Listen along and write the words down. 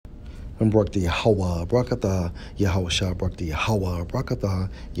And Barak the Yahweh, Barakatha, Yahweh, Barak the Yahweh, Barakatha,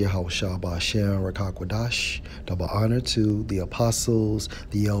 Yahweh, Ba'ashem, Rakakwadash. Double honor to the apostles,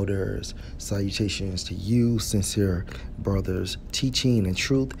 the elders. Salutations to you, sincere brothers, teaching in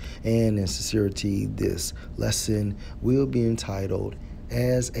truth and in sincerity. This lesson will be entitled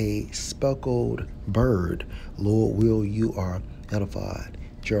As a Speckled Bird. Lord, will you are edified.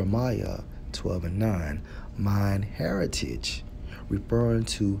 Jeremiah 12:9. Mine heritage, referring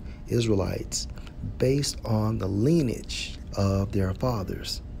to Israelites based on the lineage of their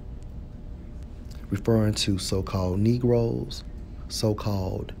fathers, referring to so-called Negroes,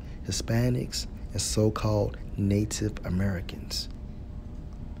 so-called Hispanics, and so-called Native Americans.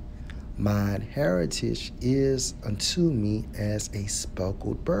 Mine heritage is unto me as a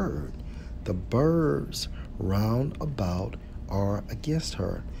speckled bird. The birds round about are against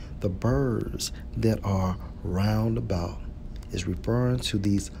her. The birds that are round about is referring to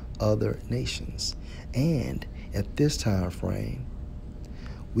these other nations. And at this time frame,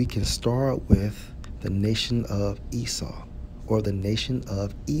 we can start with the nation of Esau or the nation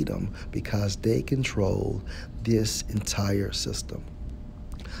of Edom because they control this entire system.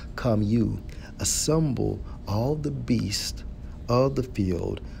 Come you, assemble all the beasts of the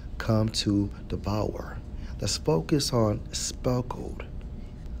field, come to devour. Let's focus on speckled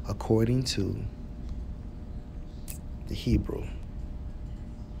according to the Hebrew.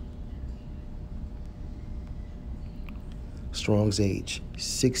 Strong's H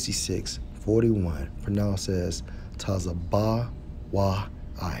 6641, pronounced as Tazabawai,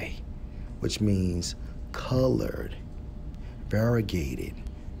 which means colored, variegated,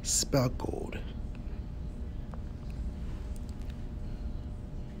 speckled.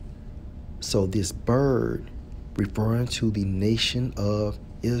 So this bird, referring to the nation of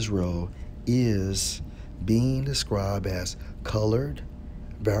Israel, is being described as colored,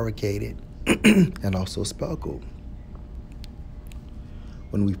 variegated, and also speckled.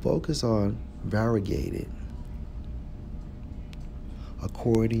 When we focus on variegated,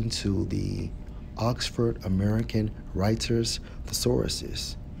 according to the Oxford American Writers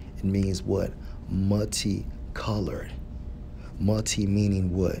Thesauruses, it means what? Multicolored. Multi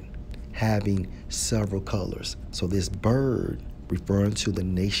meaning what? Having several colors. So this bird, referring to the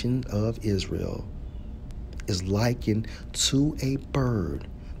nation of Israel, is likened to a bird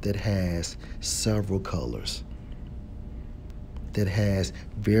that has several colors, that has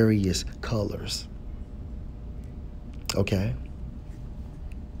various colors. Okay?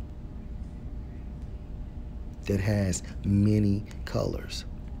 That has many colors.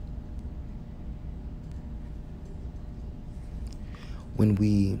 When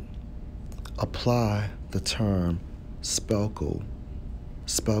we apply the term speckled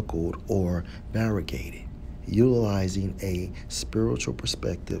or variegated, utilizing a spiritual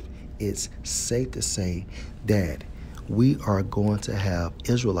perspective, it's safe to say that we are going to have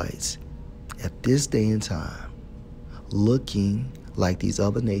Israelites at this day and time looking like these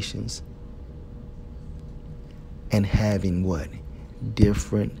other nations and having what?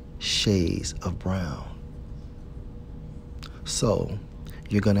 Different shades of brown. So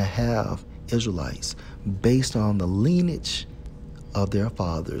you're going to have Israelites based on the lineage of their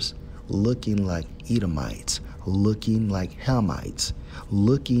fathers looking like Edomites, looking like Hamites,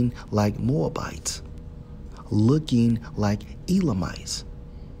 looking like Moabites, looking like Elamites.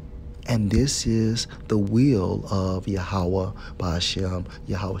 And this is the will of Yahweh Ba'ashem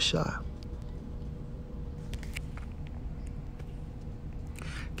Yahushua.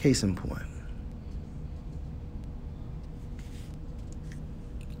 Case in point,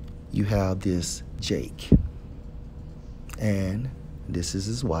 you have this Jake, and this is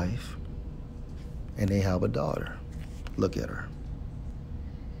his wife, and they have a daughter. Look at her.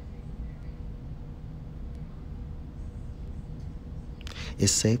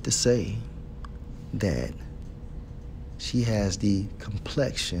 It's safe to say that she has the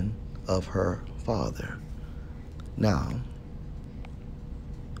complexion of her father. Now,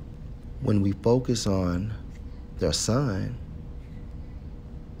 when we focus on their son,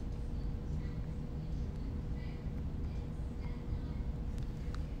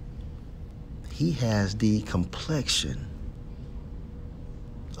 he has the complexion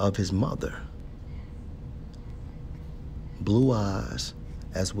of his mother. Blue eyes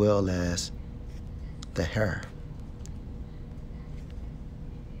as well as the hair.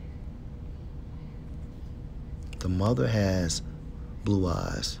 The mother has blue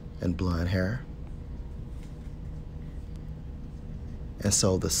eyes and blonde hair. And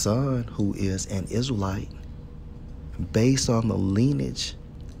so the son, who is an Israelite, based on the lineage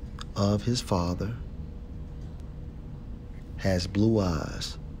of his father, has blue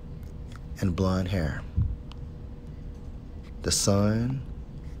eyes and blonde hair. The son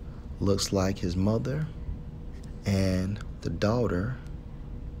looks like his mother, and the daughter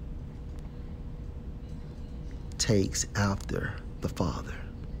takes after the father.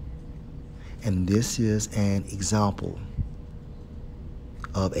 And this is an example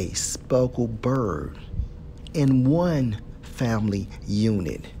of a speckled bird in one family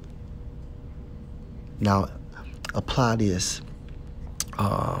unit. Now, apply this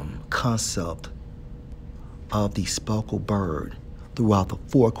concept of the speckled bird throughout the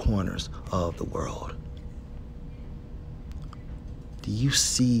four corners of the world. Do you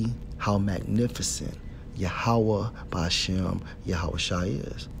see how magnificent Yahweh B'Ashem Yahweh Shai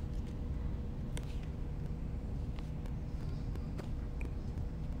is?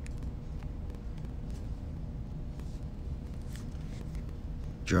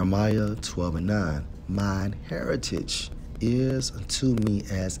 Jeremiah 12:9, mine heritage is unto me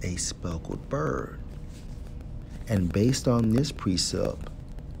as a speckled bird. And based on this precept,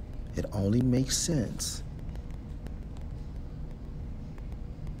 it only makes sense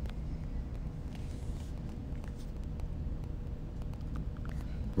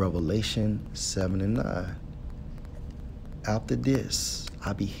Revelation 7:9. After this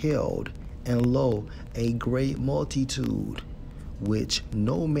I beheld, and lo, a great multitude, which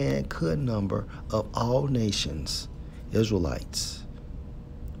no man could number, of all nations, Israelites,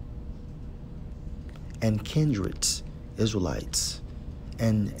 and kindreds, Israelites,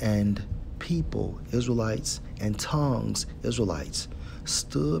 and people, Israelites, and tongues, Israelites,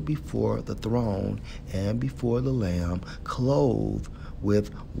 stood before the throne and before the Lamb, clothed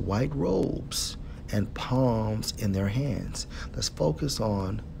with white robes and palms in their hands. Let's focus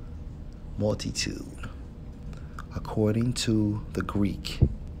on multitude according to the Greek.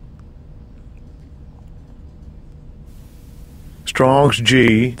 Strong's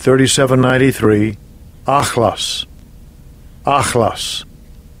G 3793, Achlas. Achlas.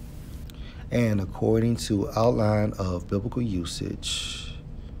 And according to outline of biblical usage,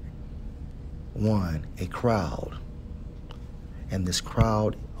 1, a crowd. And this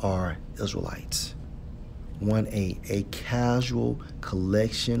crowd are Israelites. 1a, a casual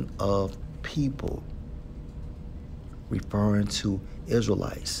collection of people, referring to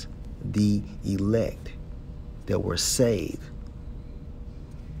Israelites, the elect that were saved.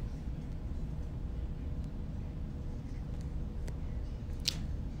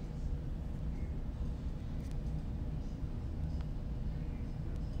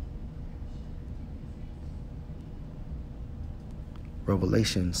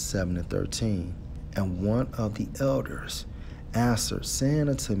 Revelation 7:13, and one of the elders answered, saying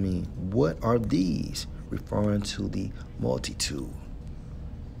unto me, what are these? Referring to the multitude,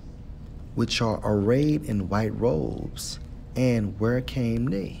 which are arrayed in white robes, and where came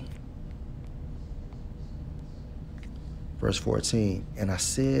they? Verse 14, and I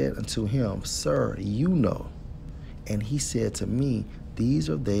said unto him, Sir, you know. And he said to me, these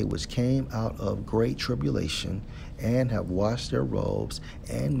are they which came out of great tribulation, and have washed their robes,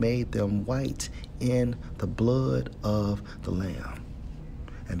 and made them white in the blood of the Lamb.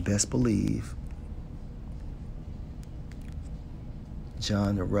 And best believe,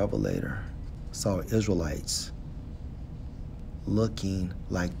 John the Revelator saw Israelites looking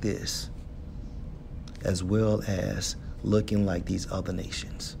like this, as well as looking like these other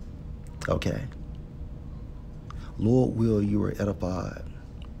nations. Okay? Lord will you are edified.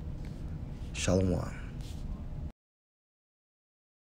 Shalom.